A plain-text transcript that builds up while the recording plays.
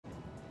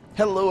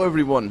Hello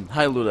everyone,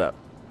 hi Luda.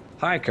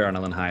 Hi,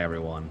 Colonel, and hi,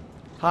 everyone.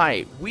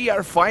 Hi, we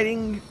are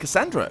fighting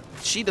Cassandra.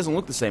 She doesn't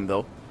look the same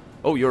though.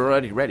 Oh, you're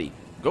already ready.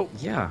 Go.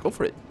 Yeah. Go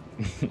for it.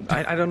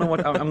 I don't know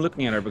what... I'm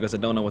looking at her because I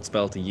don't know what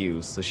spell to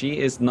use. So she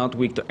is not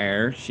weak to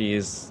air. She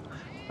is...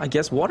 I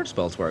guess water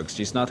spells works.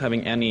 She's not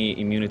having any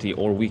immunity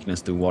or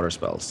weakness to water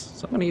spells.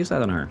 So I'm gonna use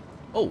that on her.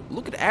 Oh,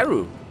 look at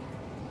Aru.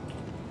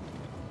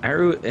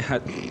 Aru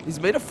had... He's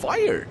made of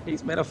fire.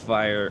 He's made of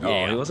fire. Yeah.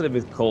 Oh, he was a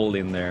little bit cold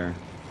in there.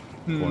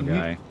 Poor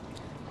guy.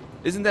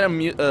 Isn't that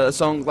a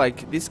song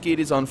like "This Kid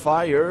is on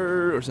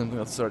fire" or something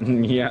of the sort?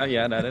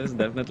 Yeah, that is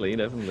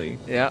definitely.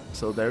 Yeah,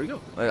 so there we go.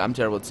 I'm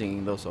terrible at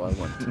singing though, so I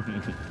won't.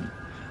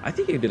 I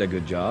think you did a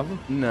good job.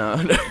 No.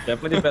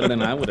 Definitely better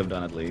than I would have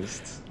done, at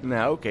least.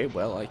 No, okay,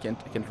 well, I can't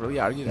really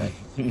argue that.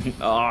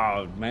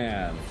 Oh,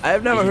 man. I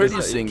have never heard you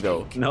just- sing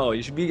though. No,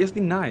 you should just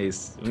be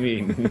nice. I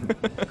mean,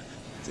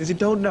 since you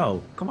don't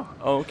know, come on.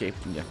 Oh, okay,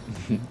 yeah.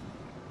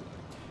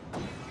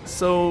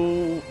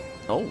 So,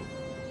 oh,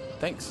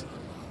 thanks.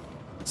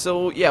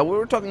 So yeah, we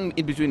were talking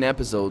in between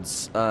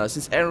episodes.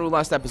 Since Aru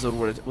last episode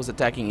was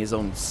attacking his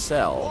own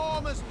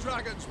cell,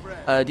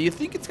 do you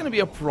think it's gonna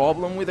be a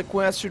problem with the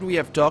quest? Should we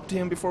have talked to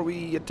him before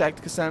we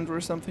attacked Cassandra or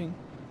something?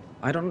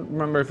 I don't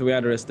remember if we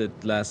addressed it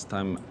last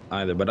time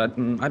either, but I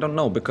don't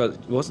know, because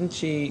wasn't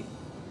she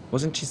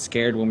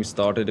scared when we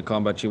started the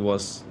combat? She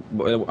was.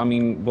 I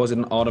mean, was it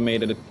an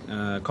automated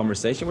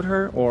conversation with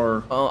her,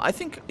 or? I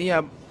think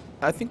yeah.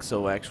 I think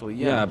so, actually.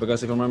 Yeah. Yeah,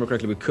 because if I remember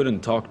correctly, we couldn't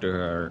talk to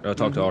her,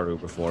 talk to Aru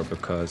before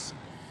because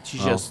She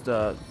just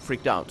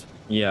freaked out.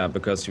 yeah,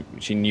 because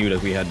she knew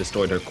that we had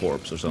destroyed her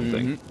corpse or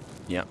something.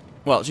 Yeah.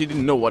 Well, she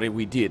didn't know what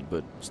we did,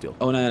 but still.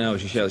 Oh no,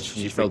 she felt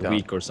freaked out.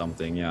 weak or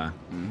something. Yeah,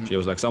 she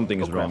was like something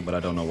is wrong, but I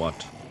don't know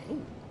what.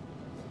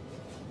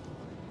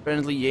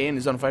 Apparently, Yen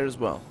is on fire as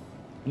well.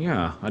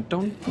 Yeah, I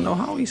don't know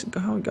how he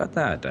got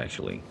that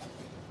actually.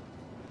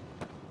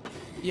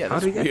 Yeah, How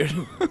that's did he get-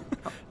 weird.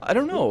 I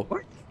don't know.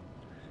 What?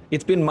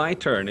 It's been my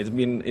turn. It's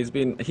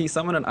been he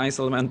summoned an ice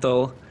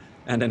elemental,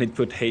 and then he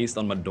put haste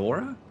on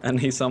Medora, and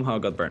he somehow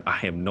got burned. I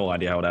have no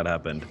idea how that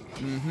happened.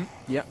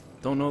 Yeah,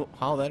 don't know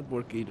how that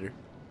worked either.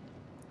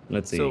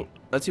 Let's see. So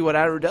let's see what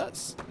Aru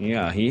does.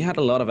 Yeah, he had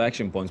a lot of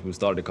action points when we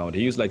started the combat.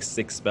 He used like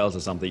 6 spells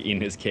or something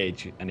in his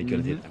cage, and he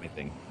couldn't hit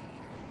anything.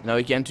 Now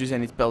he can't choose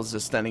any spells,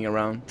 just standing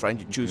around trying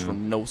to choose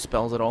from no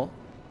spells at all.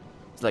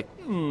 It's like,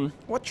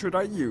 what should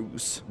I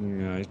use?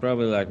 Yeah, he's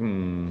probably like,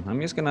 I'm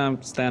just gonna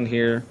stand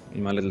here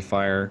in my little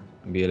fire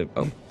and be a little...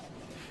 Oh,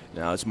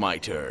 Now it's my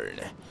turn.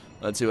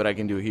 Let's see what I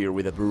can do here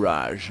with a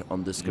barrage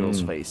on this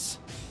girl's face.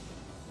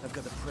 I've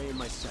got the prey in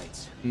my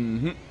sights.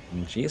 and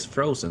she is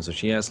frozen, so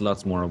she has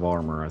lots more of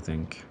armor, I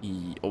think.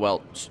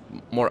 Well,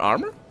 more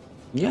armor?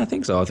 Yeah, I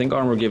think so. I think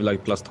armor give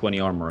like plus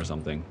 20 armor or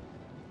something.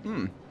 If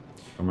I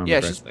remember Yeah,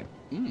 she's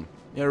correctly.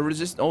 yeah,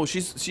 resist. Oh,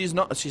 she's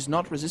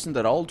not resistant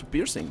at all to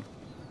piercing.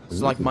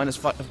 It's like minus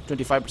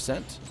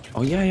 25%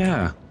 Oh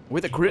yeah.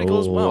 with a critical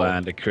as well.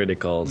 And the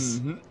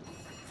criticals.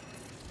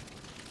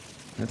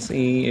 Let's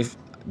see if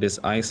this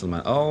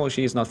Iceman. Oh,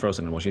 she's not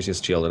frozen anymore. She's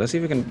just chilled. Let's see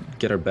if we can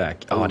get her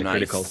back. Oh, Oh, the nice.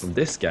 critical from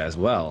this guy as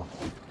well.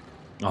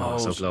 Oh,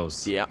 so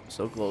close. Yeah,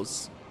 so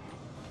close.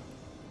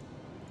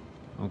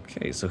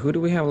 Okay, so who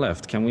do we have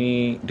left?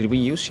 Did we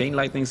use Chain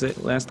Lightnings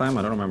last time?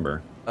 I don't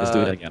remember. Let's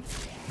do it again.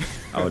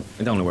 Oh,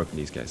 it only worked with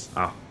these guys.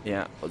 Oh,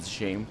 Yeah, it's a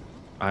shame.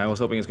 I was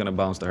hoping it's gonna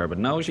bounce to her, but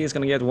now she's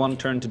gonna get one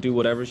turn to do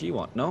whatever she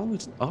wants. No,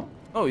 it's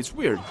Oh, it's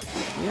weird.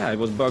 yeah, it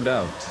was bugged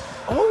out.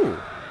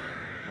 Oh,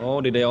 Oh,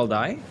 did they all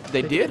die?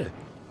 they did.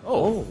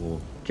 Oh,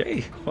 Oh,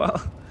 okay.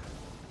 Well,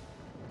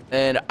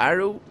 and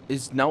Aru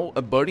is now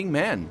a burning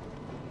man.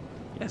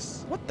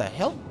 yes. What the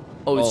hell?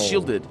 Oh, it's Oh.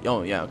 shielded.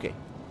 Oh, yeah, okay.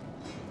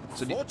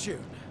 So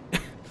Fortune.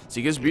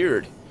 Seeker's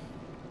beard.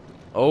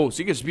 Oh,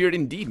 Seeker's beard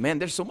indeed, man.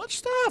 There's so much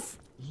stuff.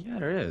 Yeah,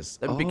 there is.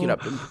 Let me pick it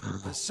up.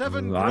 The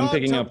 7 I'm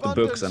picking grant up the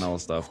books abundance. and all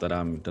stuff that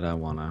I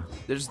wanna.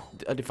 There's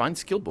a divine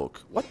skill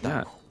book. What the?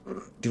 Yeah.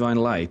 Divine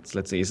Light.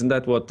 Let's see. Isn't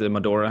that what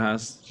Medora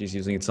has? She's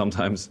using it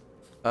sometimes.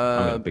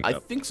 I'm gonna pick it I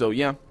up. think so.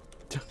 Yeah.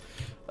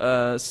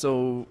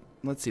 So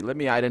let's see. Let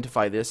me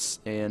identify this.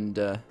 And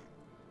do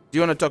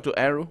you want to talk to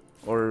Aru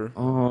or?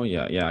 Oh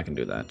yeah, I can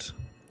do that.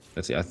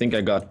 Let's see. I think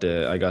I got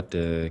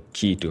the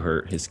key to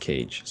his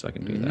cage, so I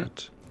can do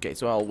that. Okay,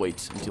 so I'll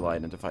wait until I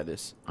identify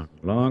this.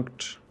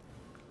 Unlocked.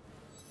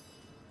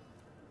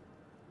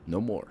 No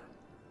more.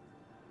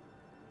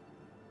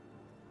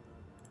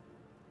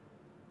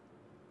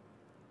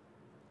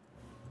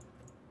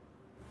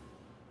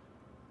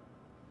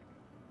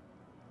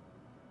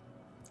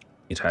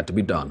 It had to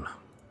be done.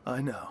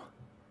 I know.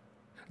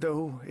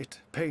 Though it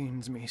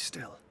pains me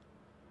still.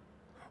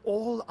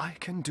 All I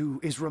can do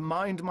is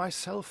remind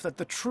myself that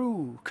the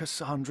true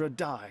Cassandra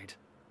died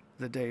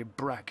the day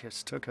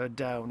Brachus took her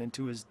down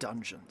into his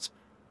dungeons.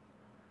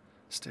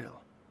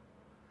 Still,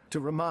 to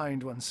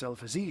remind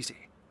oneself is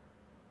easy.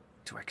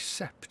 To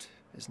accept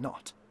is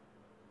not.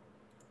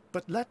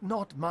 But let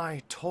not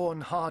my torn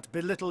heart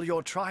belittle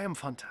your triumph,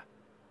 Hunter.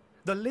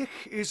 The Lich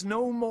is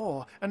no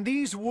more, and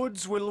these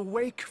woods will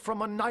wake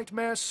from a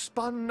nightmare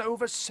spun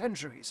over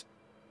centuries.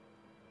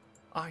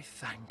 I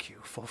thank you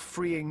for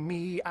freeing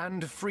me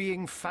and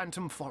freeing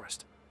Phantom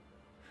Forest.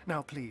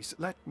 Now please,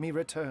 let me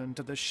return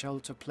to the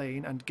shelter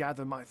plane and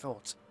gather my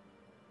thoughts.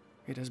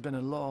 It has been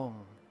a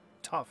long,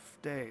 tough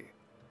day.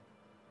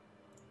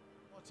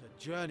 What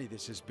a journey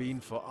this has been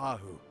for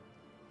Ahu.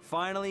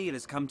 Finally, it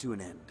has come to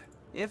an end,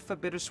 if a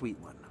bittersweet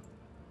one.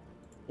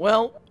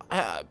 Well,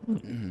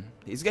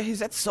 he's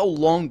had so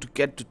long to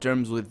get to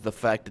terms with the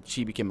fact that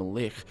she became a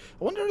lich.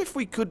 I wonder if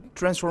we could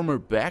transform her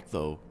back,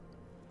 though.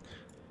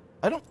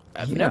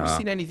 I've never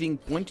seen anything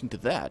pointing to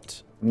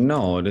that.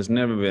 No, there's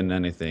never been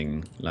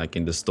anything, like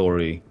in the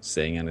story,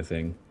 saying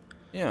anything.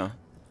 Yeah.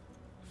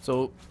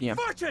 So, yeah.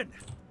 Fortune!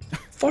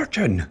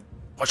 Fortune!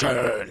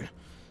 Fortune!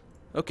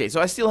 Okay, so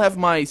I still have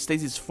my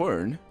Stasis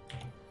Fern.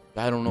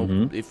 I don't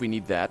know if we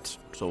need that,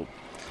 so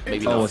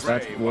maybe not. Was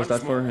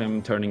that for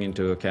him turning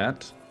into a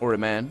cat? Or a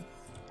man.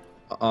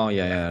 Oh,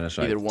 yeah, that's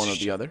right. Either one or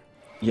the other.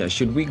 Yeah,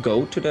 should we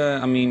go to the...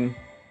 I mean,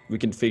 we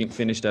can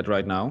finish that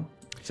right now,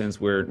 since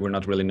we're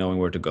not really knowing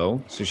where to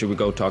go. So should we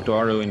go talk to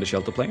Aru in the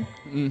shelter plane?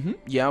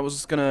 Yeah, I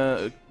was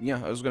gonna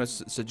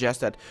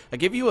suggest that. I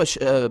gave you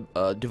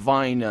a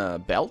divine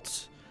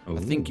belt. Ooh.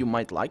 I think you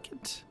might like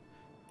it,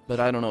 but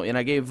I don't know. And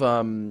I gave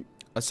a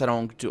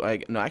sarong to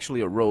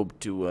actually a robe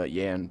to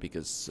Yan,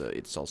 because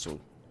it's also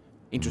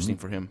interesting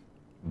for him.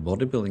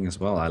 Bodybuilding as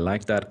well. I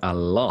like that a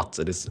lot.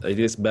 It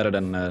is better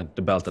than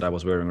the belt that I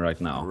was wearing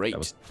right now. Great.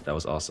 That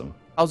was awesome.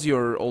 How's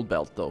your old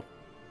belt though?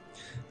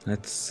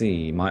 Let's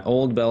see. My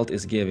old belt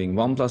is giving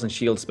 1+ in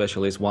shield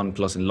specialist,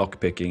 1+ in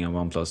lockpicking, and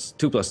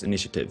 2+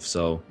 initiative.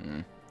 So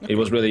it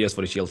was really just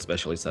for the shield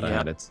specialist that I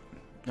had it.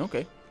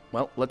 Okay.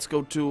 Well, let's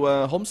go to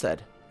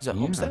Homestead. Is that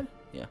Homestead?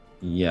 Yeah.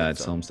 Yeah,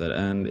 it's Homestead,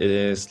 and it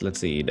is. Let's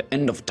see. The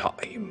end of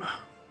time.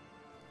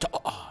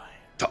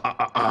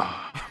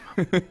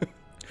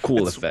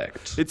 Cool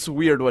effect. It's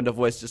weird when the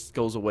voice just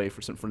goes away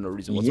for no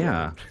reason whatsoever.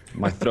 Yeah,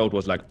 my throat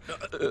was like.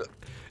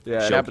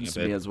 Yeah, it happens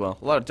to me as well.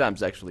 A lot of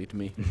times, actually, to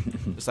me.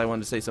 Just I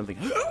wanted to say something.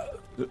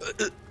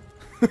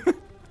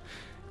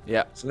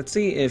 Yeah. So let's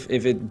see if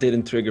it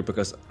didn't trigger,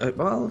 because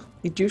well,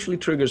 it usually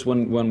triggers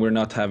when we're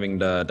not having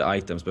the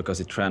items,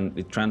 because it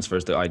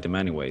transfers the item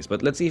anyways.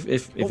 But let's see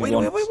if wait,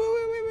 want.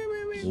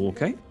 wait.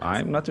 Okay,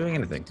 I'm not doing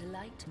anything.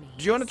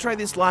 Do you want to try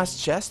this last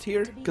chest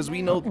here? Because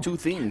we know 2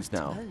 things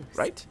now,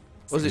 right?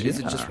 Or is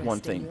it just one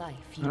thing? I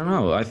don't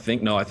know. I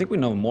think we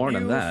know more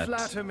than that. You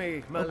flatter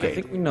me, my Okay. I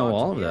think we know lady,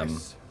 all of but them.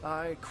 yes,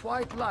 I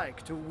quite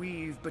like to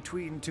weave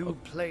between 2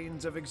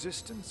 planes of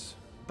existence,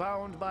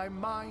 bound by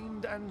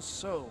mind and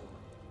soul.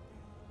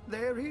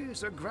 There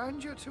is a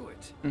grandeur to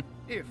it,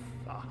 if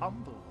a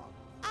humble one.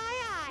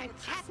 Aye,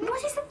 Captain.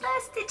 What is the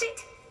first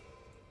digit?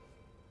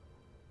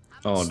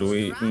 Oh, do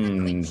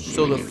we?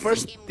 So the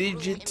first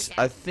digit,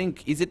 I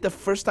think, is it the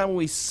first time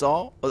we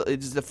saw? Or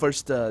it is the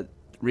first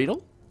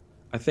riddle?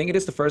 I think it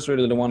is the first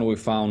riddle, the one we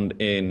found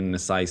in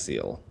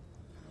Sysil.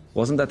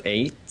 Wasn't that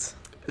 8?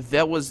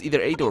 That was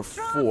either 8 or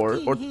 4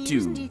 or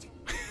 2.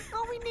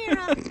 Are we near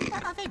a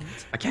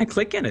event? I can't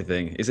click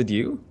anything. Is it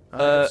you?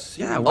 Yeah.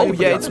 Oh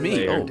yeah, it's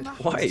me. Oh,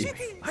 Why?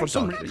 for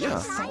some reason, yeah.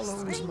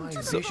 Follows my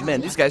So, vision. man,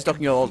 these guys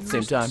talking all at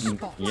the same time.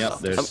 Yep,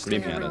 they're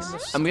screaming at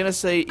us. I'm gonna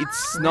say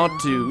it's not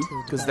 2,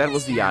 because that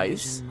was the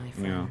eyes.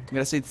 Yeah. I'm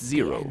gonna say it's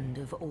 0.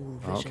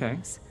 Okay.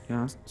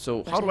 Yeah.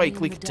 So how do I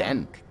click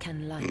 10?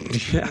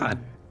 Yeah.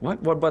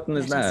 What button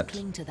is that?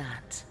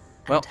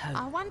 Well,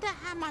 I wonder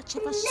how much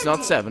of a it's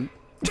not 7.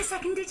 The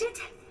second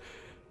digit?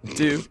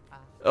 2.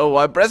 Oh,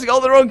 I'm pressing all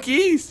the wrong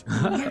keys.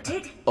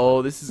 Noted.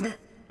 Oh, this is.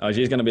 Oh,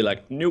 she's gonna be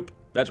like, nope,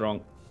 that's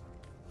wrong.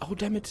 Oh,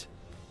 damn it!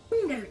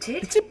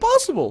 Noted. It's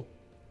impossible.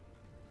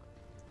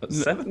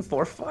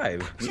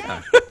 745.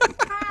 Yeah.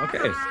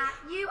 Okay.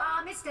 You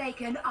are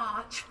mistaken,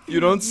 Arch. You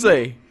don't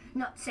say.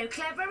 Not so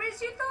clever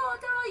as you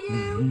thought, are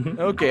you?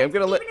 Okay, I'm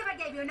gonna let. Even if I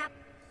gave you enough.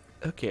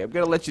 Okay, I'm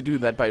gonna let you do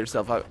that by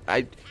yourself.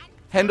 I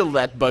handle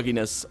that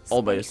bugginess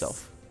all by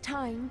yourself.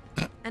 Time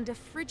and a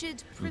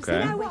frigid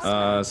Okay.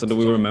 So do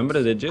we remember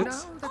the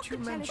digits? Now that you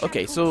mention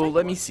Okay, so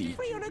let me see.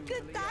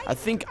 I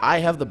think I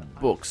have the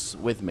books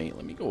with me.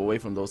 Let me go away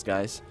from those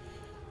guys.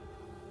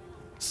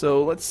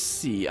 So let's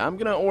see. I'm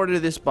gonna order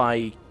this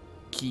by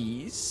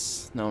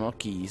keys. No, not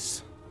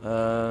keys.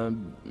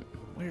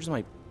 Where's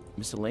my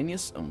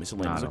miscellaneous? Oh,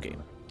 miscellaneous. Okay.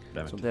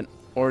 Damn So it. then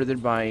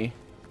ordered by.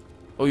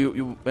 Oh,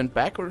 you went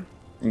back or?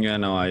 Yeah,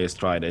 no, I just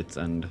tried it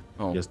and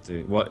Oh. just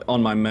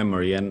on my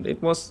memory, and it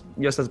was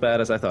just as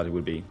bad as I thought it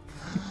would be.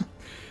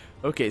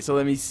 Okay, so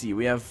let me see.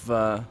 We have.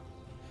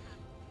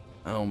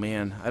 Oh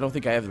man, I don't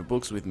think I have the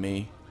books with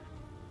me.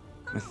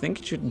 I think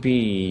it should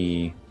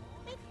be.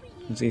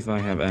 Let's see if I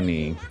have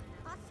any.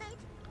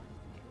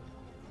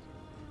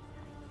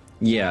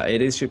 Yeah,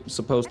 it is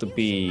supposed to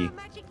be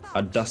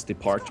a dusty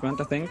parchment,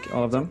 I think,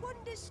 all of them.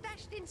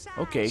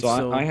 Okay, So,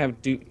 so I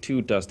have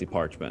 2 dusty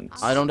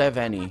parchments. I don't have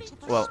any.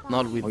 Well,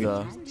 not with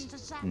the. Let's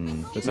see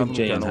Not if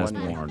Jayan has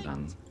anyway. more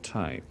than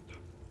type.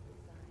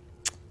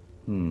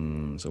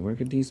 So where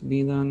could these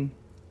be then?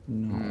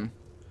 No.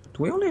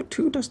 Do we only have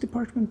 2 dusty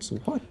parchments?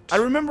 What? I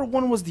remember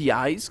one was the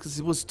eyes, because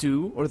it was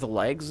 2, or the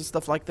legs and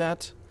stuff like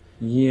that.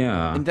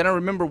 Yeah. And then I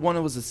remember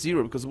one was a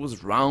 0 because it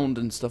was round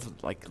and stuff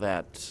like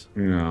that.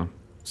 Yeah.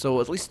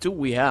 So at least 2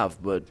 we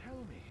have, but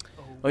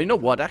well, you know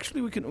what?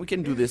 Actually, we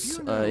can do this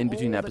in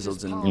between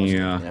episodes and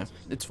Yeah.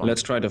 it's fine.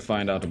 Let's try to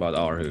find out about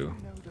Arhu.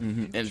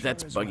 And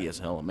that's buggy as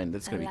hell. Man,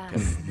 that's gonna be.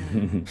 Alas,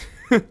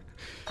 no.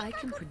 I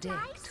can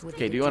predict with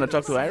Okay, do you want to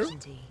talk to Aru?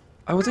 certainty.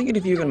 I was thinking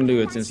if you're gonna do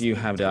it since you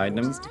have the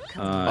item.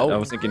 I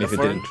was thinking if it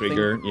didn't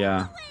trigger.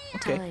 Yeah.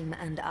 Okay. Time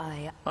and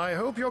I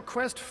hope your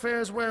quest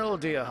fares well,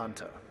 dear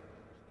hunter.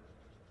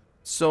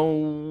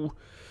 So,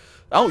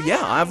 oh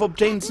yeah, I've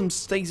obtained some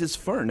stasis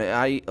fern.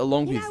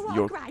 Along with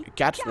your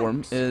cat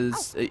form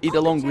is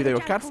along with your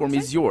cat form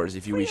is yours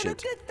if you wish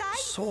it.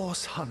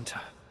 Source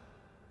hunter.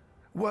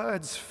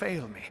 Words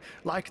fail me,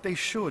 like they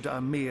should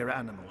a mere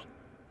animal.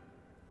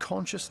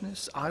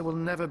 Consciousness I will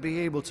never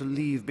be able to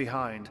leave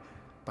behind,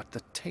 but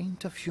the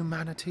taint of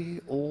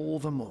humanity all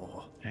the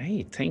more.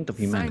 Hey, taint of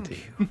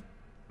humanity. Thank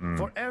you.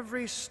 For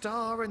every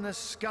star in the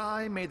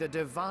sky, may the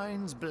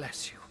divines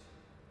bless you.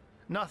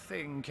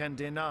 Nothing can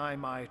deny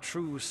my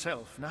true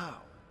self now.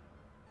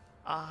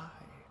 I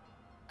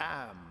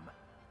am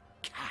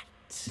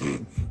cat.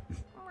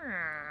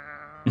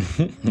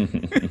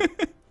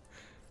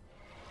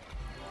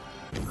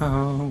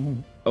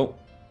 Oh.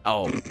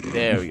 Oh,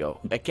 there we go.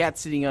 A cat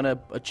sitting on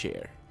a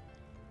chair.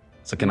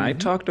 So can I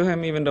talk to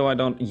him even though I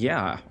don't?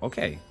 Yeah.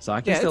 Okay. So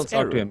I can Yeah, still it's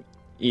talk to Aru. him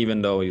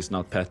even though he's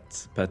not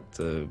pet Pet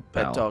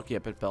pal. talk, yeah,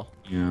 pet pal.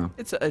 Yeah.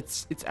 It's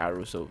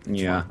Aru, so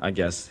it's Yeah. fine. I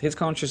guess his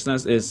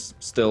consciousness is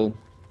still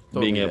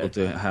being Totally able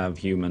there. to have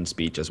human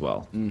speech as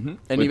well. And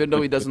With- even though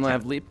he with doesn't cat.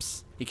 have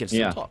lips, he can still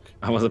Yeah. talk.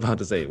 I was about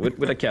to say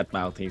with a cat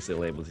mouth, he's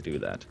still able to do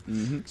that.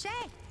 So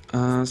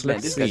Man,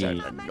 let's these guys are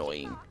see.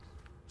 annoying.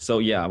 So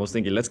yeah, I was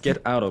thinking, let's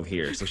get out of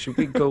here. So should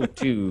we go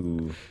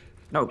to?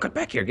 No, get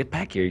back here. Get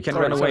back here. You can't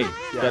Sorry, run away.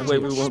 sorry. That way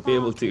we won't be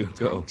able to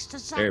go.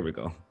 There we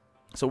go.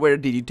 So where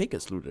did you take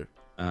us, Ludeer?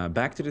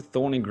 Back to the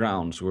thorny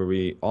grounds where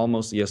we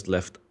almost just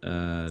left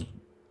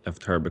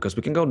her, because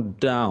we can go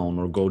down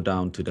or go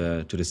down to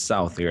the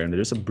south here, and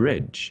there's a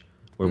bridge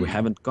where we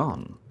haven't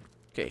gone.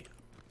 Okay,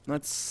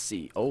 let's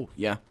see. Oh,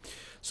 yeah.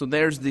 So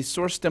there's the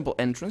Source Temple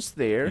entrance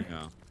there.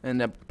 Yeah.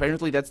 And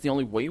apparently that's the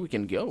only way we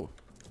can go.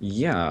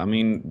 Yeah, I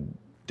mean,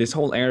 this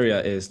whole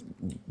area is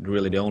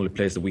really the only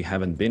place that we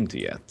haven't been to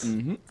yet.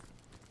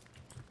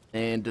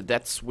 And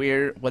that's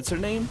where... What's her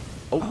name?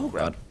 Oh, God.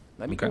 God.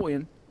 Let me Okay. go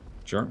in.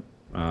 Sure.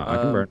 I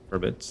can burn for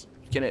bits.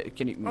 Can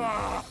you...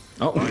 Oh.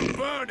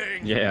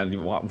 Yeah,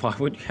 why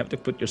would you have to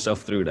put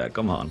yourself through that?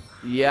 Come on.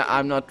 Yeah,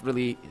 I'm not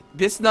really...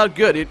 This is not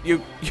good.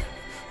 You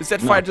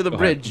set fire to the go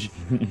ahead. bridge.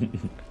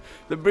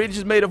 The bridge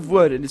is made of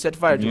wood and you set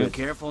fire to Yeah. it.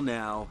 Careful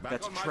now.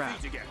 That's a trap.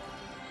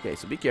 Okay,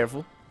 so be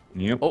careful.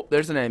 Yep. Oh,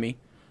 there's an enemy.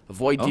 A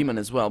void Oh. demon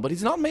as well. But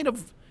he's not made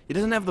of... He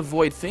doesn't have the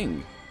void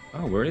thing.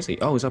 Oh, where is he?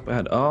 Oh, he's up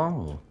ahead.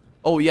 Oh.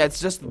 Oh, yeah, it's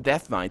just the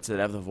Death Knights that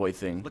have the void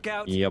thing. Look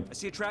out. Yep. I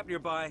see a trap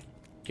nearby.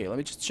 Okay, let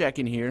me just check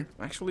in here.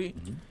 Actually,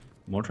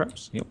 More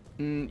traps? Yep.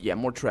 yeah,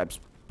 more traps.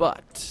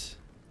 But...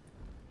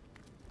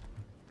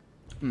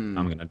 I'm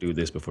gonna do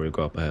this before you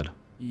go up ahead.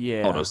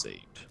 Yeah.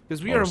 Autosave.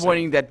 Because we are Autosave.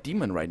 avoiding that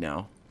demon right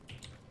now.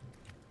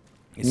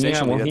 Yeah,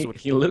 Essentially, well, that's he, what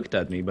he looked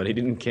at me, but he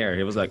didn't care.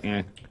 He was like,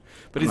 eh.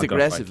 But I'm he's not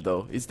gonna aggressive, fight.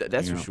 though.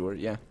 That's Yeah. for sure,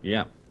 yeah.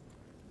 Yeah.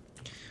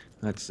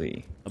 Let's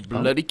see. A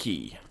bloody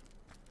key.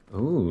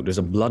 Ooh, there's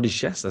a bloody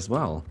chest as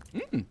well.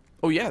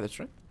 Oh, yeah, that's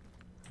right.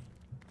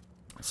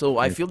 So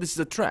I feel this is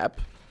a trap.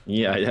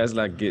 Yeah, it has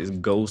like this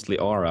ghostly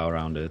aura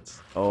around it.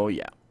 Oh,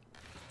 yeah.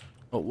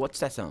 Oh, what's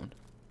that sound?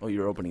 Oh,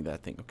 you're opening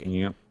that thing. Okay.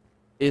 Yeah.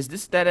 Is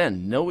this that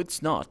end? No,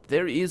 it's not.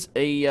 There is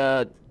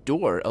a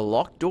door, a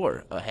locked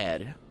door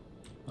ahead.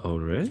 Oh,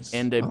 there is?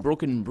 And a Oh,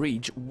 broken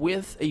bridge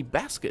with a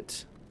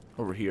basket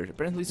over here.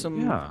 Apparently some...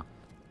 yeah.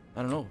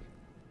 I don't know.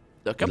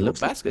 A It couple of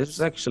looks like baskets.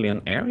 there's actually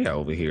an area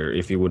over here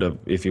if you would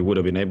have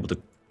been able to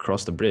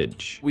cross the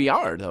bridge. We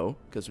are, though,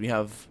 because we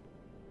have...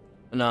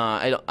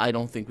 Nah, I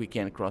don't think we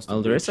can cross the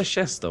Oh, there is a bridge.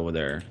 chest over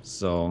there.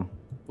 So,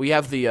 We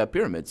have the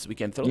pyramids. We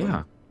can throw yeah.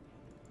 them.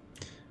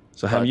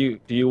 So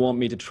do you want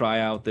me to try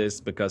out this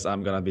because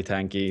I'm gonna be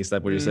tanky? Is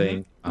that what you're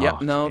saying? Yeah,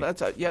 Oh, no,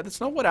 okay.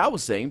 that's not what I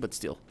was saying, but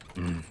still.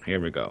 Here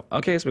we go.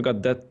 Okay, so we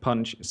got Death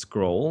Punch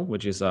Scroll,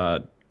 which is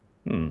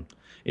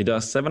it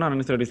does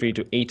 733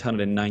 to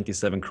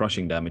 897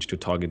 crushing damage to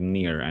target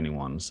near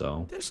anyone.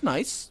 So That's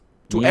nice.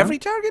 To Yeah. every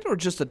target or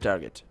just a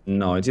target?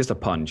 no, it's just a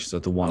punch, so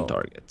to one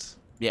target.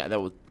 Yeah,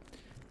 that would...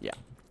 Yeah.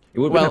 It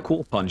would be Well- a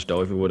cool punch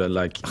though if it would have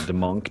like the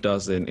monk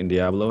does in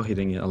Diablo,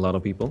 hitting a lot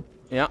of people.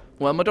 Yeah.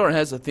 Well, Mador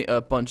has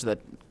a punch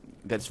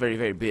that's very,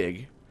 very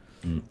big.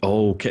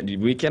 Oh,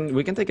 we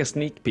can take a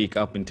sneak peek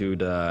up into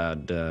the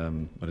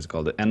what is it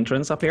called, the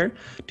entrance up here.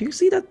 Do you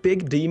see that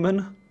big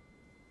demon?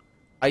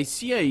 I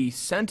see a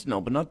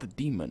sentinel, but not the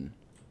demon.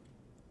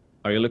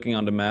 Are you looking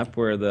on the map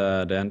where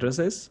the entrance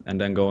is and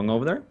then going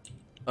over there?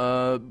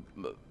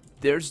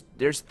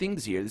 There's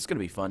things here. This is gonna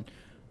be fun.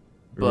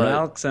 But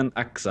Ralxen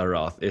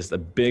Axaroth is the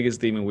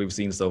biggest demon we've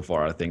seen so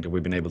far, I think, that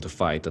we've been able to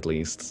fight at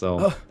least.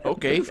 So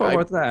okay, looking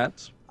forward to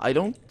that. I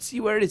don't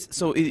see where it is.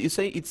 So you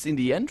say it's in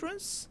the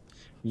entrance?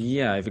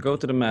 Yeah, if you go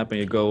to the map and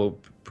you go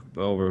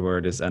over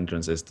where this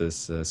entrance is,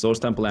 this Source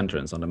Temple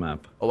entrance on the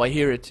map. Oh, I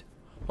hear it.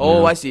 Oh,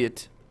 Yeah. I see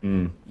it.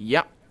 Mm.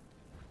 Yeah.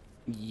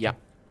 Yeah.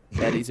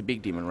 That is a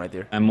big demon right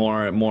there. And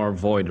more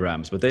void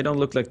ramps, but they don't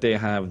look like they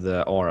have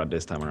the aura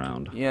this time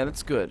around. Yeah,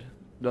 that's good.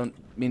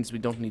 Means we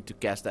don't need to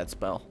cast that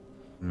spell.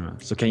 Yeah.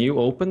 So can you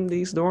open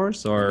these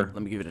doors, or?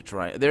 Let me give it a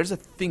try. There's a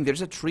thing.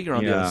 There's a trigger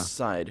on the Yeah. other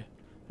side.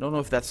 I don't know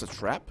if that's a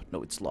trap.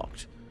 No, it's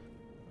locked.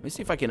 Let me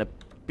see if I can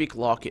pick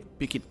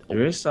it.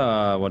 There is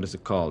what is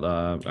it called?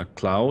 A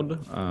cloud,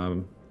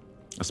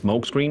 a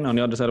smoke screen on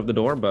the other side of the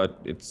door, but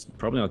it's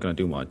probably not gonna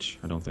do much.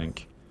 I don't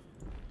think.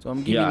 So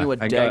I'm giving you a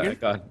I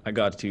dagger. I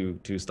got two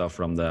stuff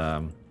from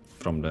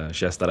the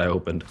chest that I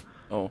opened,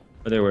 Oh.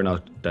 but they were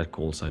not that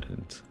cool, so I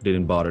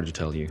didn't bother to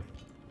tell you.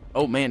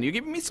 Oh man, you're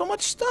giving me so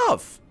much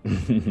stuff.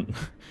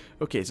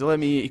 Okay, so let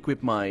me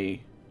equip my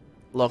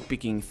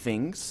lockpicking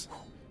things.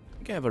 I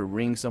think I have a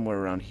ring somewhere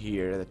around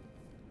here. That.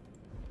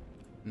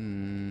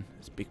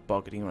 It's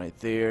pickpocketing right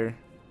there.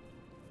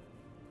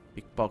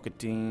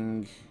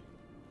 Pickpocketing.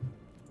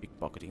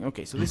 Pickpocketing.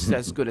 Okay, so this is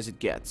as good as it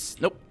gets.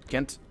 Nope,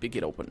 can't pick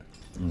it open.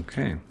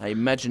 Okay. I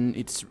imagine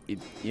it's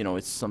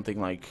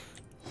something like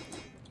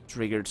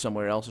triggered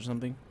somewhere else or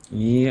something.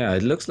 Yeah,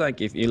 it looks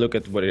like if you look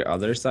at where the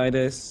other side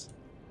is,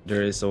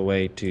 there is a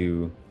way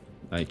to,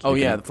 like. Oh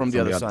you yeah, can- from the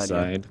other side.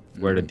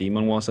 Yeah. where the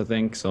demon was, I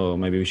think. So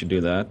maybe we should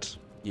do that.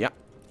 Yeah.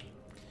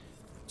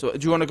 So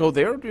do you want to go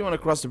there, or do you want to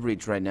cross the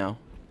bridge right now?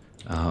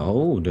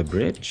 Oh, the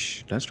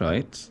bridge. That's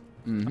right.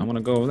 I want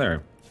to go over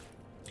there.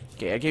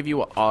 Okay, I gave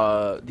you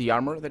the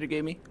armor that you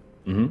gave me.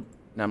 Mm-hmm.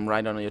 And I'm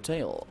right on your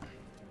tail.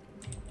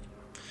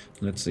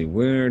 Let's see.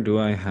 Where do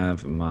I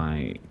have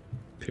my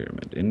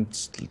pyramid?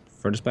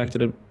 Furthest back to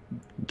the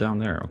down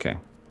there. Okay.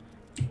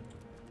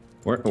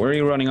 Where are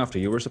you running after?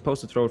 You were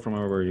supposed to throw it from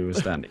where you were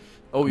standing.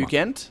 Oh, Come you on.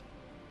 can't?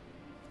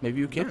 Maybe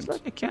you Looks can't.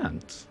 like I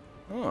can't.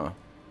 Huh.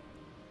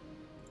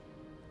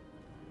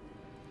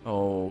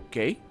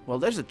 Okay. Well,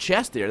 there's a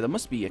chest there that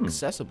must be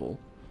accessible.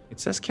 It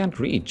says can't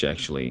reach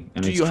actually,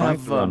 and Do it's you trying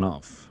have, to run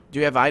off. Do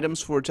you have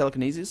items for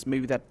telekinesis?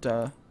 Maybe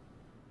that.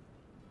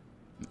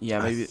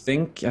 Yeah, maybe.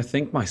 I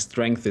think my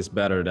strength is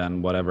better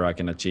than whatever I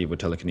can achieve with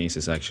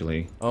telekinesis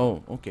actually.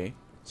 Oh, okay.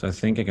 So I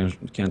think I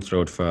can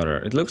throw it further.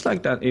 It looks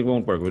like that it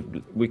won't work.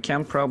 We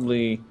can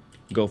probably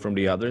go from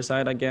the other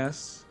side, I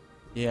guess.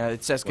 Yeah,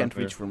 it says can't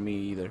Where? reach for me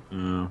either.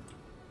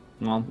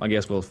 Well, I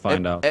guess we'll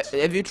find out.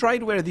 Have you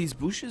tried where these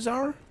bushes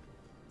are?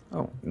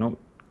 Oh no.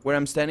 Where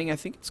I'm standing, I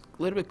think it's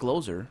a little bit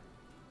closer.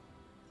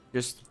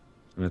 Just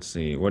Let's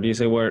see. What do you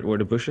say? Where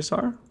the bushes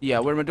are? yeah,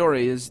 where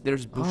Midori is,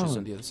 there's bushes Oh.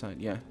 on the other side.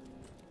 Yeah,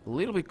 a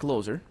little bit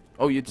closer.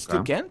 Oh, you still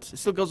Okay. can't? It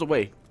still goes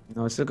away.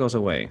 No, it still goes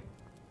away.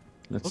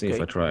 Let's see if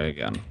Okay. I try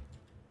again.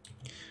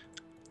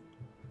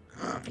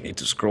 I need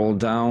to scroll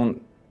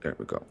down. There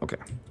we go. Okay.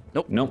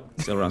 Nope. Nope.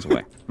 Still runs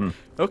away.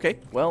 Okay.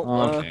 Well,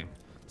 Okay.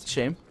 it's a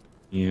shame.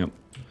 Yep.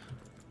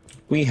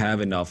 We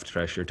have enough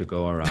treasure to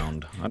go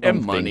around. I don't And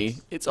think- money.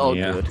 It's all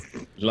good.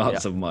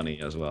 Lots Yeah. of money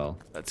as well.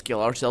 Let's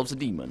kill ourselves a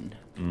demon.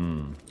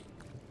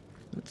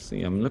 Let's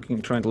see. I'm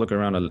trying to look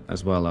around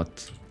as well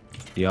at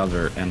the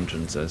other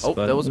entrances. Oh,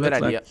 but that was a it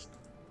bad looks idea.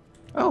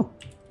 like- Oh.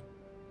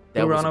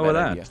 That You was run a over bad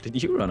that? idea.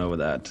 Did you run over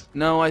that?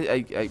 No, I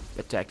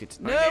attacked it.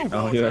 No.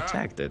 Oh, you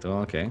attacked it. Oh,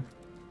 okay.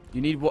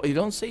 You need You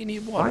don't say you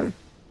need water.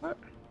 What?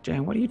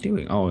 Jan, what are you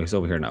doing? Oh, he's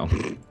over here now.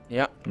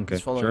 Yeah. Okay,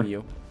 He's following sure.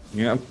 you.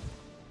 Yep.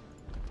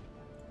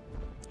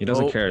 He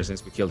doesn't Oh. care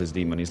since we killed his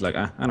demon. He's like,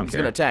 I don't He's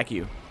care. gonna attack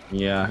you.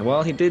 Yeah,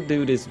 well, he did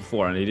do this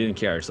before and he didn't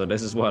care, so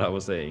this is what I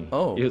was saying.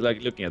 Oh. He was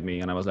like looking at me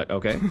and I was like,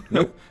 okay.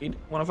 Nope, he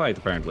didn't want to fight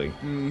apparently.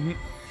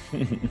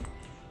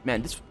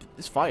 Man,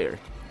 this fire.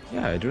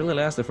 Yeah, it really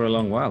lasted for a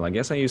long while. I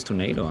guess I used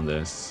tornado on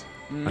this.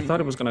 I thought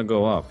it was gonna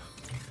go up.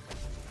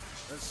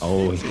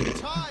 Oh,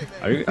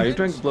 are you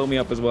trying to blow me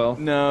up as well?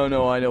 No,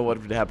 I know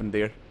what would happen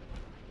there.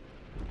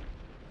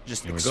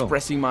 Just Here we go.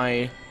 expressing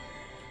my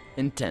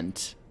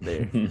intent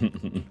there.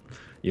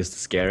 Just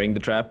scaring the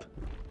trap?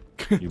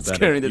 You better,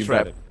 Scaring the you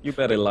trap. You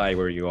better lie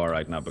where you are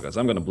right now because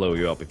I'm gonna blow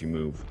you up if you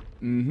move.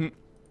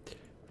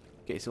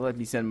 Okay, so let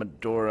me send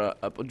Medora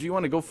up. Do you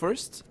want to go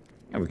first?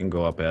 Yeah, we can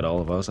go up ahead, all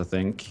of us, I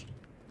think.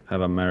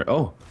 Have a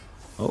Oh!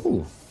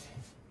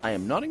 I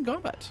am not in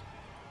combat.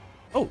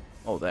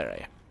 Oh, there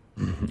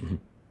I am.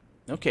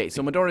 Okay,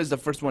 so Medora is the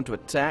first one to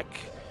attack.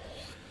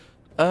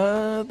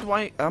 I'm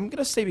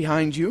gonna stay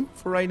behind you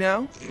for right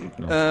now.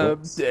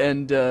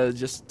 And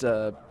just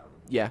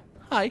yeah.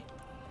 Hi.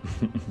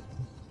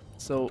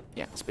 So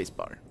yeah,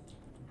 spacebar.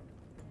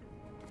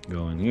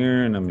 Go in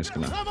here, and I'm just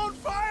gonna... I'm on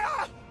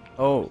fire!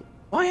 Oh,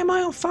 Why am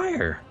I on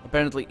fire?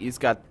 apparently he's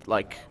got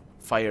like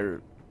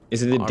fire.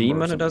 Is it a Armor or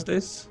demon who something. does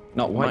this?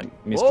 No, why?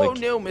 Oh Misclick.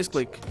 no,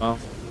 misclick. Oh,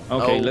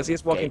 okay, Oh, let's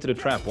just walk okay. into the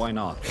trap. Why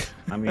not?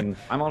 I mean,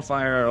 I'm on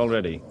fire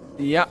already.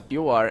 Yeah,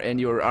 you are, and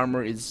your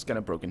armor is kind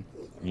of broken.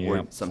 Yeah.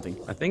 Or something.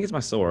 I think it's my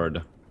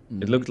sword.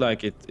 It looked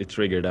like it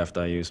triggered after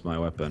I used my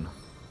weapon.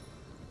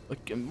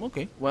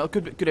 Okay. Well,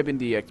 could have been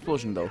the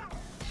explosion though.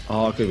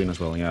 Oh, it could have been as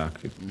well. Yeah.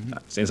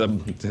 Since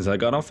I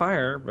got on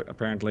fire,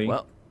 apparently.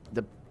 Well,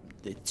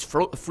 it's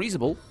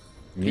freezable.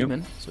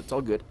 demon, so it's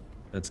all good.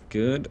 That's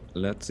good.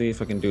 Let's see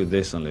if I can do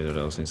this on Ludeer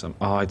though, since I'm...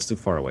 Oh, it's too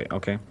far away.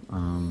 Okay.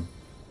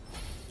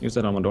 Use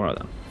that on Medora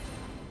then.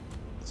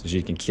 So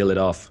she can kill it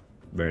off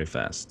very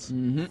fast.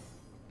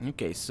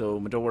 Okay, so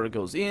Medora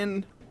goes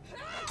in.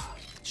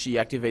 She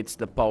activates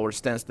the power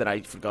stance that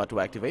I forgot to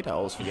activate. I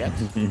always forget.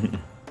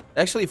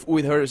 Actually,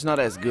 with her, it's not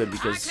as good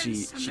because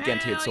she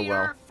can't hit so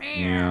well.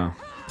 Yeah.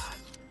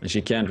 And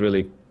she can't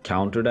really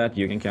counter that.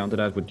 You can counter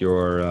that with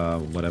your,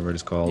 whatever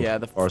it's called. Yeah,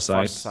 the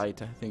Farsight, I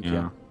think,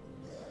 yeah.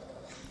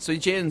 So you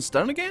changed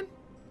stun again?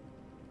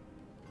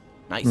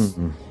 Nice.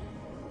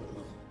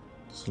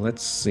 So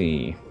let's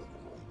see.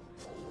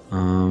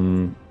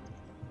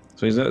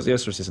 So he's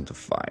just resistant to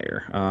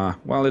fire.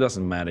 Well, it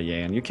doesn't matter,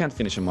 yeah, and you can't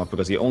finish him up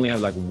because he only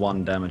has like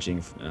one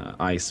damaging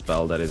ice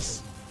spell that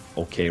is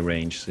okay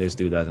range. So let's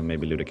do that and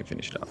maybe Ludeer can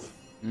finish it off.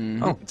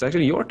 Oh, it's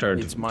actually your turn.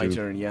 It's my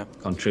turn, yeah.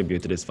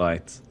 Contribute to this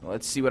fight.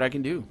 Let's see what I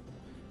can do.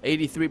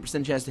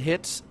 83% chance to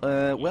hit.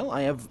 Well,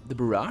 I have the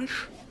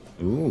barrage.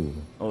 Ooh.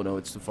 Oh no,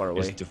 it's too far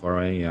away. It's too far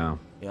away, yeah.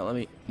 Yeah, let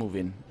me move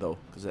in though,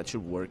 because that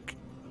should work.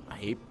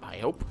 I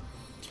hope.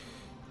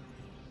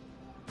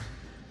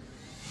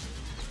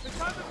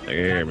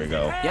 There we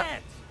go. Yeah,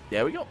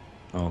 there we go.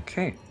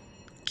 Okay.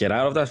 Get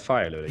out of that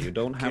fire, Ludeer. You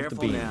don't have to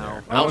be in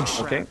there. Ouch.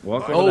 Okay,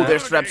 walk over Oh, that.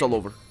 there's traps all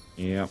over.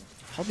 Yeah.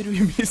 How did we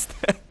miss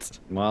that?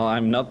 Well,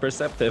 I'm not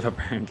perceptive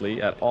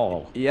apparently at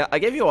all. Yeah, I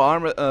gave you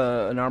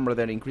an armor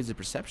that increases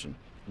perception.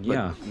 But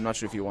Yeah. I'm not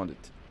sure if you want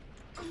it.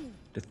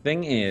 The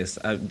thing is,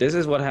 this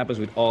is what happens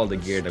with all the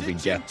gear that we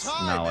get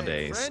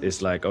nowadays.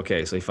 It's like,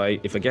 okay, so if I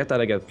get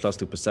that, I get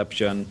 +2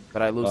 perception.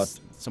 But I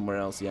lose somewhere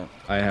else, yeah.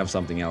 I have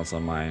something else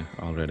on my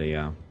already,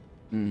 yeah.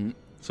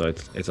 So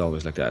it's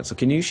always like that. So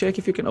can you shake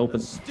if you can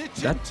open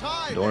that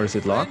door? Is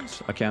it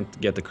locked? I can't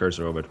get the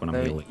cursor over it when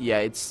I'm healing. Yeah,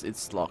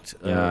 it's locked.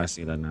 Yeah, I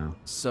see that now.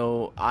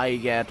 So I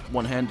get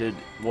one-handed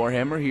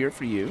warhammer here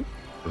for you.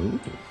 Ooh.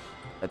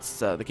 That's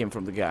that came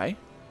from the guy.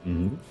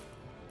 I'm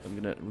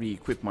gonna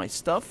re-equip my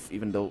stuff,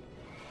 even though.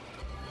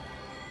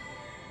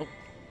 Oh,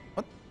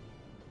 what?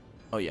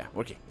 Oh yeah,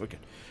 okay, we're good.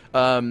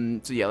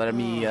 So yeah, let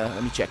me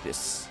check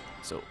this.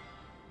 So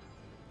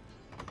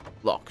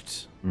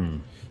locked.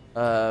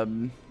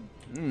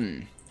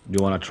 Do you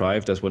want to try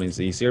if that's what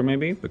is easier,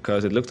 maybe?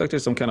 Because it looks like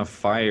there's some kind of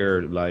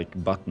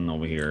fire-like button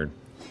over here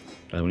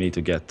that we need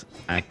to get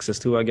access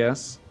to, I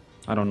guess.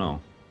 I don't know.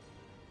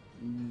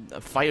 A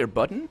fire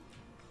button?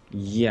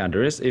 Yeah,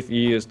 there is. If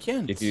you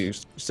Can't.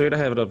 straight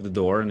ahead of the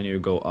door and then you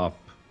go up,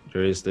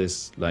 there is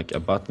this like a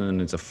button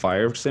and it's a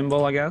fire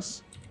symbol, I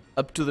guess.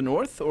 Up to the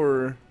north,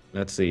 or?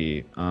 Let's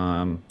see.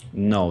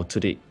 No, to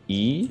the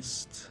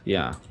east.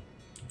 Yeah.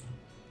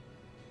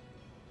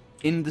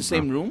 In the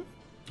same room?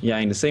 Yeah,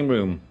 in the same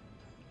room.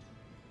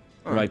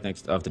 Right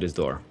next after this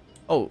door.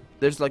 Oh,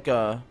 there's like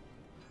a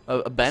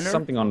banner?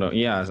 Something on the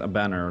a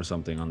banner or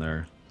something on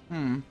there.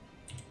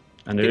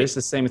 And there is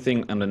the same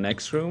thing in the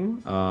next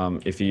room.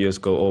 If you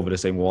just go over the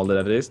same wall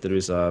that it is, there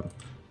is a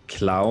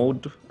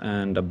cloud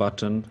and a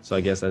button. So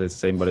I guess that is the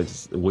same, but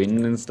it's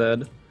wind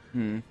instead.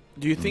 Do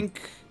you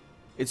think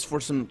it's for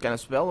some kind of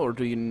spell, or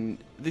do you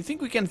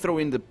think we can throw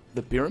in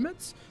the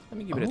pyramids? Let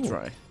me give it a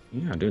try.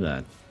 Yeah, do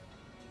that.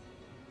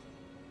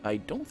 I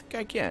don't think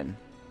I can.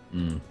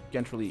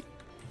 Can't really.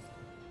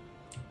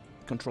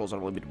 Controls are a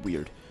little bit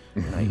weird.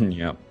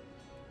 Yep.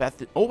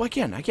 Oh, I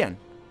can.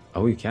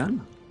 Oh, you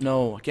can?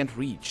 No, I can't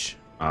reach.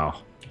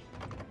 Oh.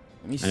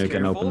 Let me And see. you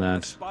can open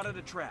that.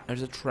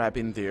 There's a trap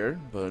in there,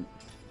 but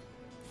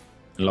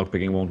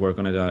Lockpicking won't work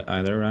on it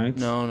either, right?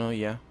 no,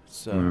 yeah.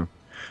 So.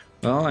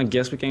 Well, I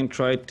guess we can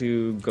try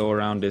to go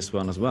around this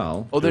one as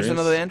well. Oh, there's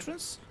another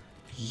entrance?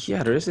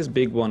 Yeah, there is this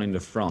big one in the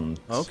front.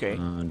 Okay.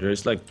 There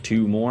is like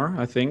 2 more,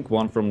 I think.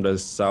 One from the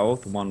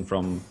south, one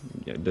from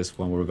this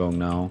one we're going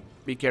now.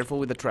 Be careful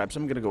with the traps.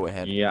 I'm gonna go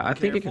ahead. Yeah, I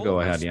think you can go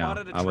ahead,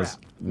 yeah. I was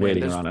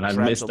waiting there's around and I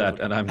traps missed all that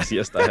over. and I'm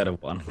just ahead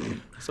of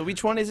one. So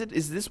which one is it?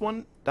 Is this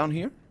one down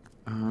here?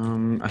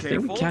 I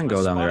think we can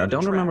go down there. I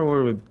don't remember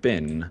where we've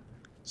been.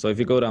 So if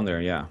you go down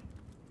there, yeah.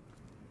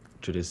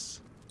 To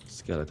this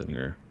skeleton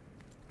here.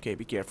 Okay,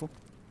 be careful.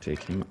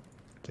 Take a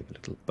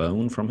little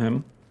bone from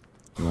him.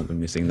 You won't be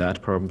missing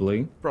that,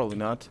 probably. Probably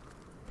not.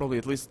 Probably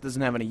at least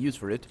doesn't have any use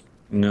for it.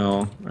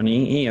 No, and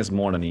he has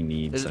more than he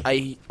needs.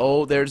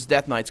 There's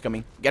Death Knights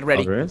coming. Get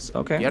ready. Oh, there is?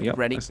 Okay, Yep, yep,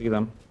 ready. I see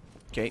them.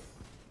 Okay.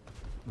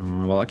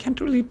 Well, I can't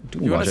really do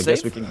You wanna much. I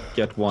guess save? we can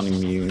get one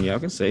immune. Yeah, I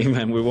can save,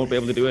 and we won't be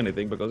able to do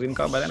anything because he's in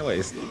combat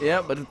anyways.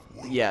 Yeah, but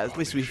yeah, at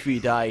least if we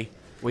die,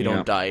 we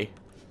don't die.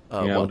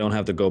 Yeah, we don't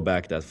have to go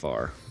back that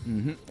far.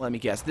 Let me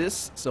guess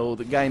this. So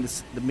the guy in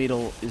the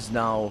middle is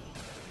now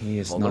He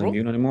is vulnerable. not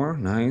immune anymore.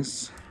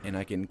 Nice. And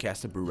I can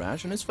cast a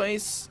barrage on his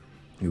face.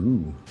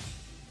 Ooh.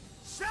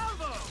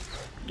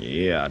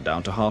 Yeah,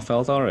 down to half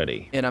health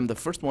already. And I'm the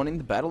first one in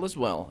the battle as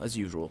well, as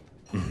usual.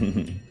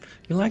 You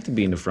like to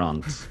be in the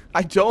front.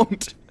 I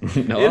don't.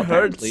 No, it hurts.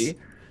 apparently.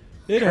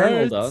 It Colonel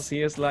hurts. does. He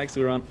just likes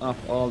to run up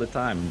all the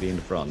time and be in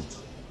the front.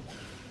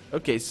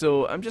 Okay,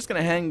 so I'm just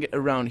gonna hang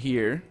around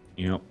here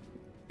Yep.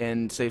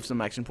 and save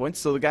some action points.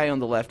 So the guy on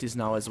the left is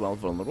now as well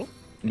vulnerable.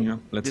 Yeah.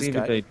 Let's This see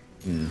guy? if they...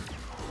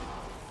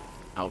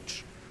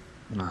 Ouch.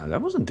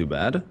 That wasn't too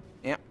bad.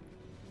 Yeah.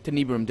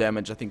 Tenebrium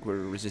damage, I think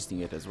we're resisting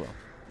it as well.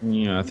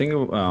 Yeah, I think,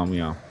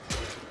 yeah.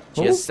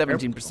 She has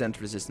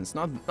 17% resistance.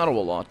 Not a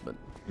whole lot, but...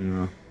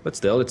 Yeah, but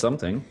still, it's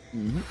something.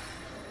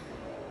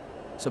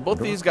 So both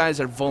these guys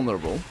are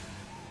vulnerable.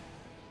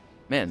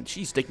 Man,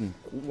 she's taking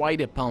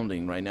quite a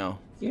pounding right now.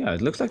 Yeah,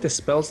 it looks like the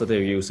spells that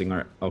they're using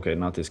are... Okay,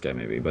 not this guy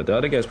maybe, but the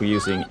other guys were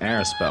using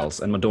air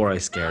spells, and Medora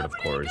is scared, of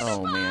course.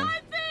 Oh,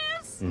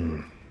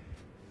 man.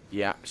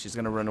 Yeah, she's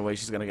gonna run away.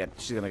 She's gonna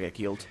get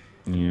killed.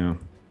 Yeah.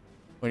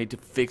 We need to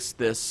fix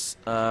this.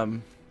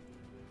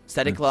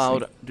 Static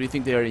Cloud, do you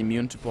think they are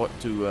immune to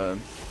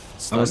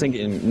stun? I was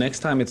thinking next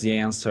time it's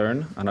Yan's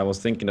turn, and I was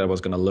thinking that I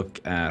was gonna look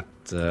at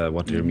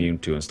what they're immune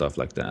to and stuff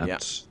like that. Yeah.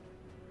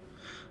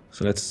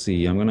 So let's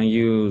see. I'm gonna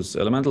use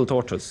Elemental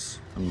Torches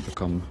and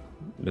become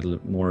a little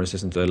more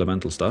resistant to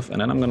elemental stuff, and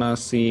then I'm gonna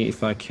see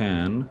if I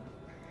can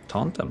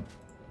taunt them.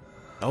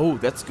 Oh,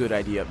 that's a good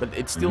idea, but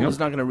it still is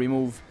not gonna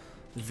remove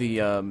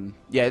the.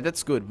 Yeah,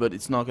 that's good, but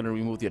it's not gonna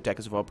remove the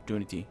attackers of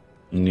opportunity.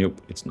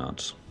 Nope, it's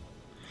not.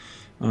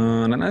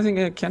 And then I think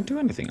I can't do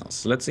anything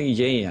else. Let's see,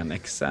 Yan,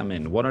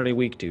 examine. What are they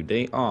weak to?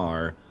 They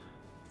are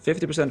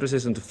 50%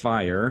 resistant to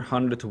fire,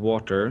 100 to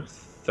water,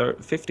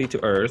 50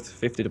 to earth,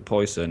 50 to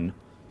poison.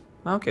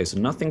 Okay, so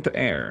nothing to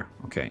air.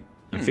 Okay.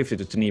 And 50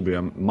 to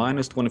tenebrium,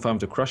 minus 25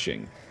 to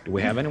crushing. Do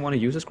we have anyone who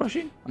uses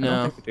crushing? I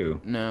don't think we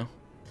do. No.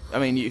 I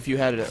mean, if you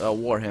had a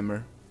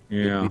Warhammer,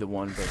 it would be the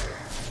one, but...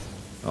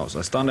 Oh, so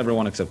I stunned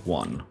everyone except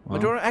one. Well,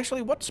 Medora,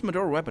 actually, what's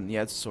Medora weapon?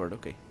 Yeah, it's a sword,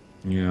 okay.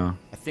 Yeah.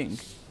 I think.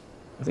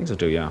 I think so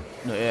too, yeah.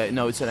 No,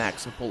 no, it's an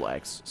axe, a pole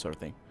axe sort of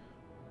thing.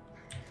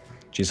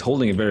 She's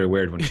holding it very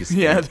weird when she's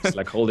yeah. It's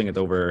like holding it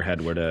over her head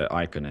where the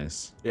icon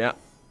is. Yeah.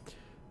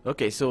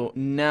 Okay, so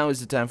now is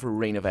the time for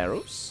Rain of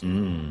Arrows.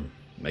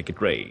 Make it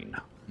rain.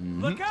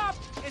 Look up!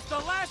 It's the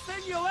last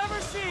thing you'll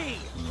ever see!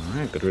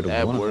 Alright, got rid of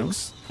that one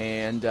works.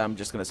 And I'm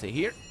just gonna say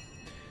here.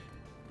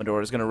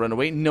 Medora's gonna run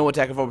away. No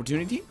attack of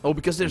opportunity. Oh,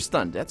 because they're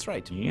stunned. That's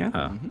right.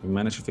 Yeah, we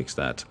managed to fix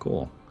that.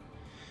 Cool.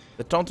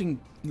 The taunting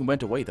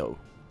went away though.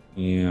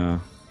 Yeah.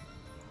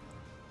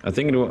 I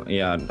think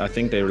I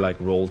think they like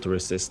rolled to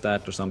resist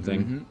that or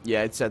something.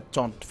 Yeah, it said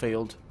taunt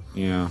failed.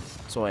 Yeah.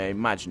 So I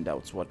imagine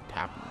that's what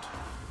happened.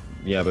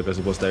 Yeah, because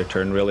it was their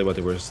turn really, but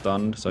they were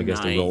stunned, so I guess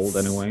they rolled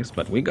anyways.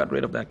 But we got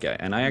rid of that guy,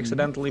 and I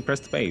accidentally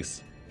pressed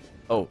space.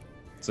 Oh.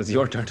 So it's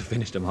your turn to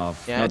finish them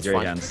off, Yeah, not your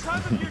fine. hands.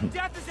 Your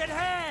death is at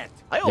hand!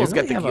 I always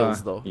They get the really kills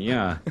have though.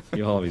 Yeah,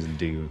 you always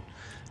do.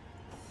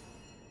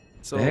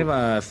 So They have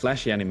a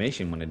flashy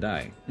animation when they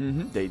die.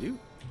 they do.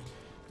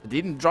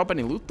 They didn't drop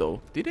any loot though,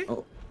 did they?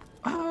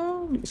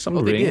 Some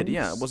Oh, they rings did,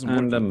 yeah, it wasn't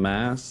and a working.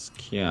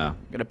 mask, yeah.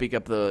 Gonna pick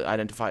up the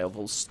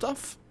identifiable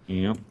stuff.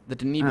 Yep. The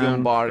Tenebrium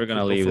And bar. we're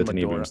gonna could go leave for the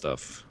Tenebrium Medora.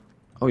 stuff.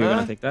 Oh, you're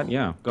gonna take that?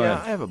 Yeah, go Yeah,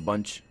 ahead. I have a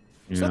bunch.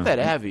 It's Yeah. not that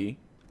heavy.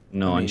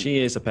 No, I mean- and she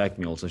is a pack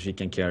mule, so she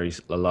can carry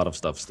a lot of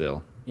stuff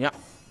still. Yeah.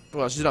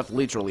 Well, she's not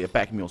literally a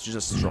pack mule. She's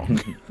just strong.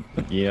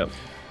 Yep.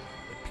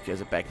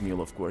 Because a pack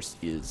mule, of course,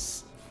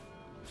 is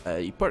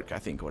a perk, I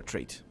think, or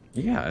trait.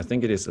 Yeah, I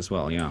think it is as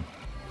well, yeah.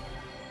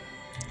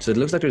 So it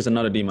looks like there's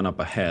another demon up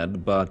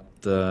ahead, but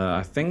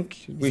I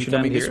think we Is he should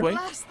end coming this here. way?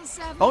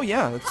 Oh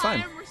yeah, that's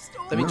fine.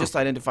 Let me just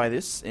identify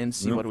this and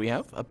see what we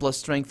have. A plus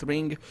strength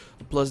ring,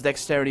 a plus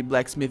dexterity,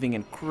 blacksmithing,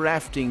 and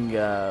crafting.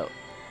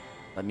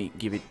 Let me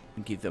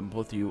give them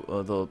both you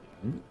the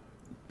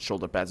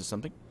shoulder pads or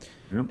something.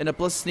 Yep. And a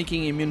plus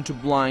sneaking immune to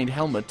blind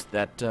helmet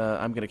that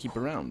I'm gonna keep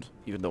around,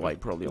 even though I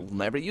probably will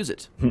never use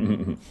it.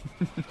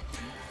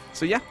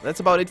 So yeah, that's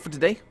about it for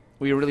today.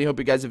 We really hope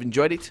you guys have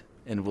enjoyed it,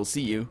 and we'll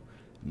see you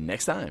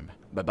next time.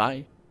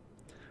 Bye-bye.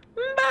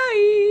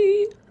 Bye!